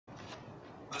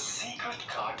secret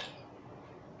garden.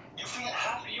 You feel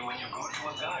happy when you go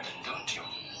to a garden, don't you?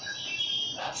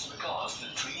 That's because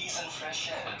the trees and fresh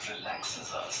air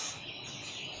relaxes us.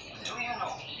 Do you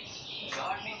know,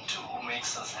 gardening too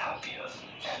makes us happier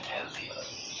and healthier.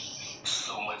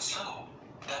 So much so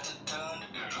that it turned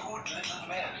rude little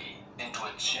Mary into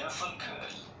a cheerful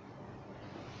girl.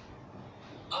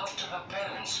 After her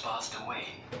parents passed away,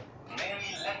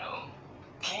 Mary Leno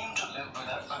came to live with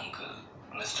her uncle,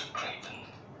 Mr. Craven,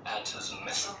 at his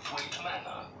Misselthwaite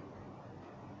Manor.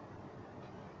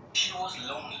 She was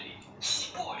lonely,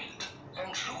 spoiled,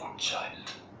 and rude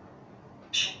child.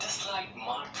 She disliked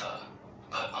Martha,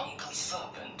 her uncle's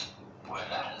servant,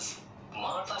 whereas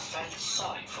Martha felt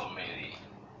sorry for Mary.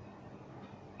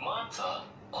 Martha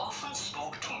often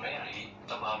spoke to Mary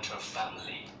about her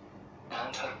family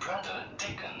and her brother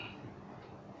Dickon.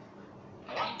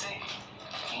 One day,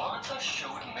 Martha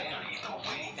showed Mary the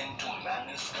way into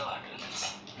Manor's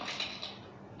gardens.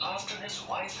 After his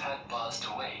wife had passed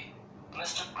away,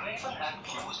 Mr. Craven had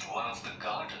closed one of the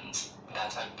gardens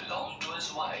that had belonged to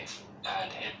his wife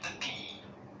and hid the key.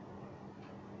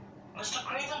 Mr.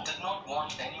 Craven did not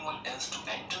want anyone else to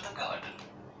enter the garden.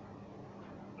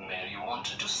 Mary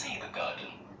wanted to see the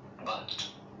garden, but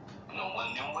no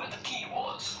one knew where the key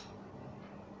was.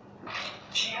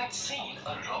 She had seen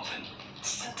a robin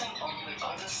sitting on the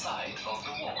other side of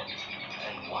the wall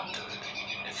and wondered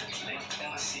if it lived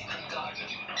in the secret garden.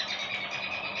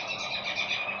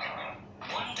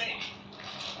 One day,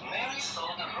 Mary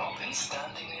saw the robin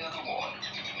standing near the wall.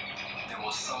 There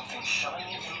was something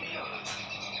shiny in the earth.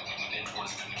 It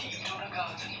was the key to the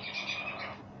garden.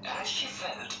 As she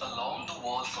felt along the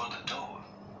wall for the door,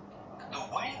 the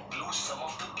wind blew some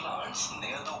of the plants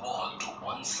near the wall to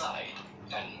one side,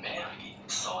 and Mary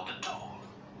saw the door.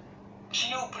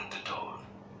 She opened the door,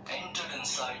 entered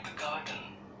inside the garden,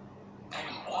 and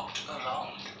walked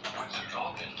around with the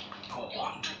robin who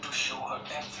wanted to show her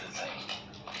everything.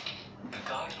 The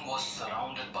garden was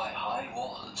surrounded by high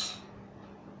walls.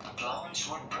 The plants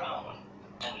were brown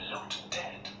and looked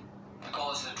dead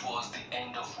because it was the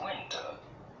end of winter.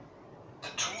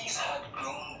 The trees had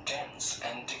grown dense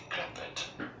and decrepit.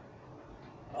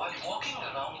 While walking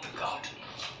around the garden,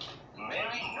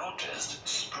 Mary noticed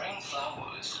spring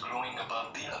flowers growing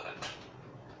above the earth.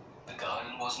 The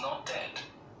garden was not dead.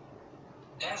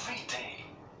 Every day,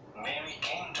 Mary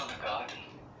came to the garden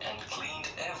and cleaned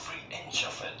every inch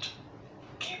of it,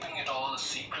 keeping it all a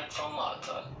secret from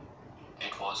Martha.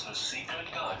 It was her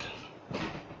secret garden.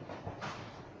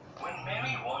 When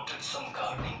Mary wanted some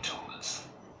gardening tools,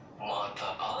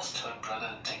 Martha asked her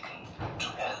brother Dickon to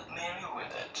help Mary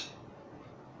with it.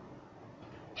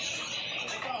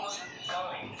 Dickon was a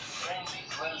kind, friendly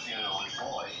 12-year-old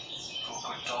boy who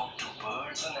could talk to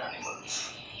birds and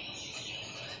animals.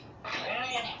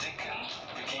 Mary and Dickon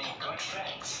became good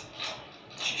friends.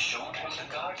 She showed him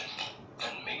the garden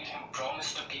and made him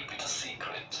promise to keep it a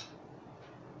secret.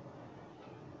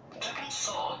 Dickon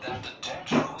saw that the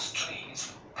dead rose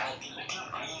trees had little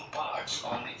green parts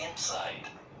on the inside.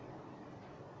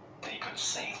 They could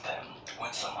save them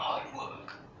with some hard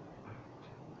work.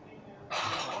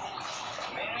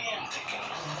 Mary and Dickon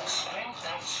spent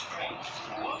that spring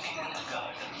working in the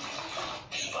garden.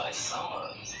 By summer,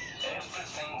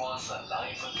 everything was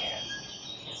alive again.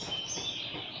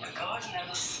 The garden and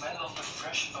the smell of the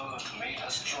fresh earth made her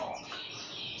strong.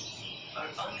 Her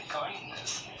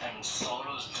unkindness and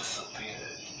sorrows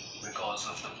disappeared because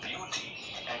of the beauty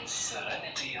and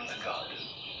serenity in the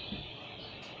garden.